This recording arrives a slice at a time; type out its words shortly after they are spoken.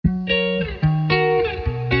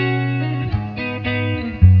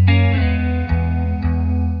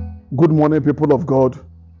Good morning, people of God.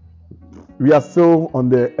 We are still on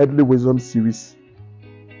the Earthly Wisdom series.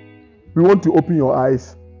 We want to open your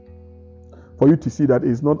eyes for you to see that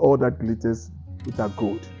it's not all that glitters which are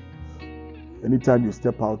gold. Anytime you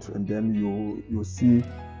step out and then you see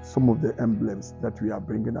some of the emblems that we are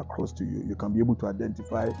bringing across to you, you can be able to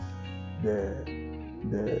identify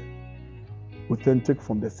the authentic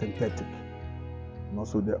from the synthetic, and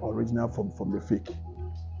also the original from the fake.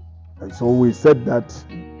 And so we said that,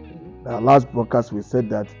 our last broadcast, we said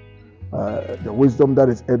that the wisdom that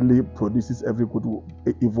is earthly produces every good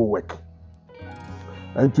evil work.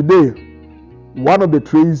 And today, one of the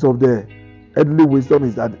traits of the earthly wisdom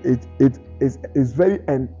is that it is very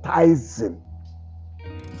enticing.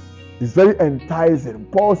 It's very enticing.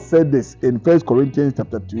 Paul said this in 1 Corinthians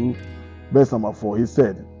chapter 2, verse number 4. He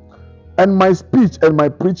said, "And my speech and my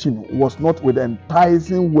preaching was not with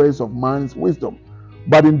enticing words of man's wisdom,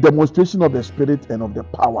 but in demonstration of the Spirit and of the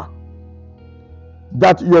power,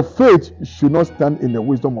 that your faith should not stand in the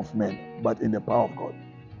wisdom of men, but in the power of God."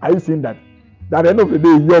 Are you seeing that? That at the end of the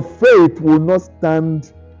day, your faith will not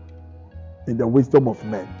stand in the wisdom of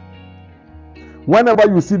men. Whenever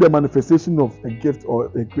you see the manifestation of a gift or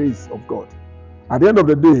a grace of God, at the end of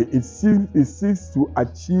the day, it seeks to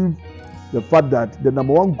achieve the fact that the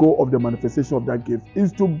number one goal of the manifestation of that gift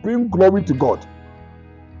is to bring glory to God.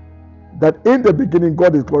 That in the beginning,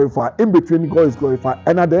 God is glorified, in between, God is glorified,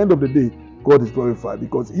 and at the end of the day, God is glorified,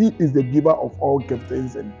 because He is the giver of all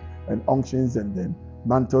giftings and unctions and then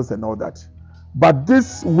mantles and all that. But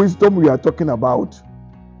this wisdom we are talking about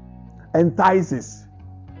entices.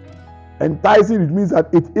 Enticing, it means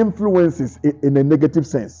that it influences in a negative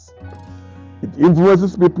sense. It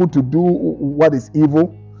influences people to do what is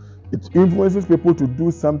evil. It influences people to do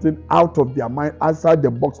something out of their mind, outside the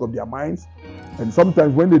box of their minds. And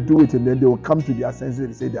sometimes when they do it, and then they will come to their senses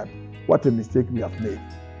and say that, what a mistake we have made.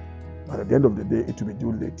 But at the end of the day, it will be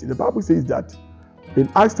too late. The Bible says that in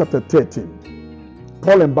Acts chapter 13,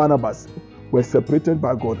 Paul and Barnabas were separated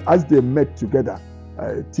by God as they met together.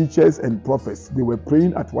 Teachers and prophets, they were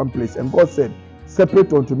praying at one place, and God said,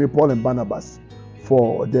 "Separate unto me Paul and Barnabas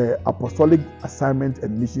for the apostolic assignment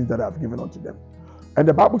and missions that I have given unto them." And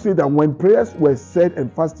the Bible says that when prayers were said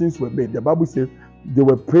and fastings were made, the Bible says they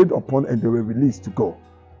were prayed upon and they were released to go.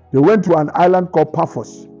 They went to an island called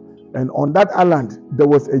Paphos, and on that island there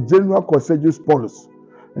was a general called Sergius Paulus.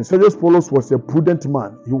 And Sergius Paulus was a prudent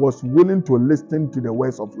man. He was willing to listen to the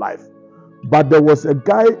words of life. But there was a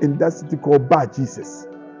guy in that city called Bar Jesus,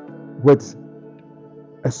 with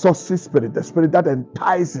a saucy spirit, a spirit that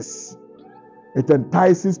entices. It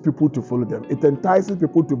entices people to follow them. It entices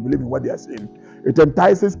people to believe in what they are saying. It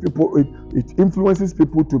entices people, it influences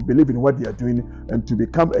people to believe in what they are doing and to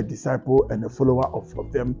become a disciple and a follower of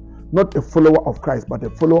them. Not a follower of Christ, but a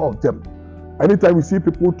follower of them. Anytime you see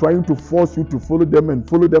people trying to force you to follow them and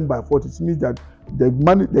follow them by force, it means that the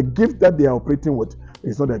gift that they are operating with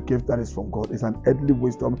is not a gift that is from God. It's an earthly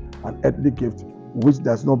wisdom, an earthly gift which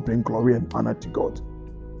does not bring glory and honor to God.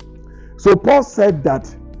 So Paul said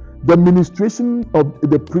that the ministration of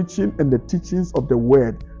the preaching and the teachings of the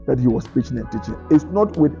word that he was preaching and teaching is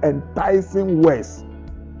not with enticing words.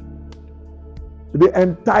 They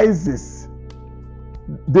entices.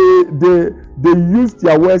 They use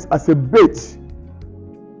their words as a bait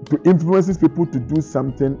to influence people to do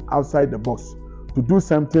something outside the box, to do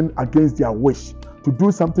something against their wish, to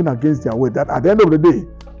do something against their way. That at the end of the day,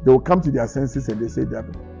 they will come to their senses and they say that,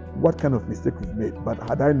 what kind of mistake we've made? But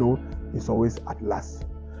had I known, it's always at last.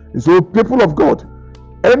 And so, people of God,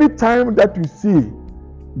 anytime that you see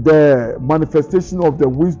the manifestation of the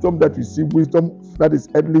wisdom that you see, wisdom that is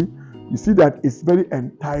earthly, you see that it's very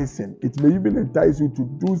enticing. It may even entice you to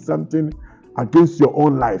do something against your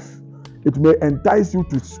own life. It may entice you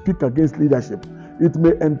to speak against leadership. It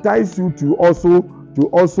may entice you to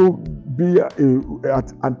also be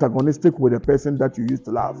antagonistic with a person that you used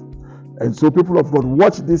to love. And so, people of God,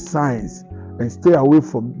 watch these signs and stay away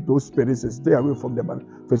from those spirits and stay away from the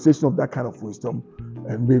manifestation of that kind of wisdom.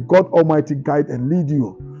 And may God Almighty guide and lead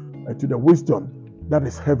you to the wisdom that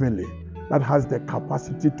is heavenly, that has the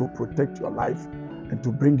capacity to protect your life and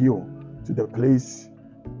to bring you to the place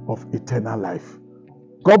of eternal life.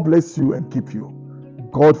 God bless you and keep you.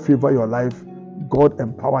 God favor your life. God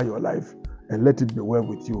empower your life, and let it be well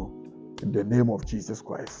with you in the name of Jesus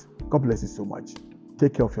Christ. God bless you so much.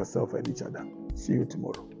 Take care of yourself and each other. See you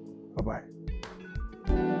tomorrow. Bye-bye.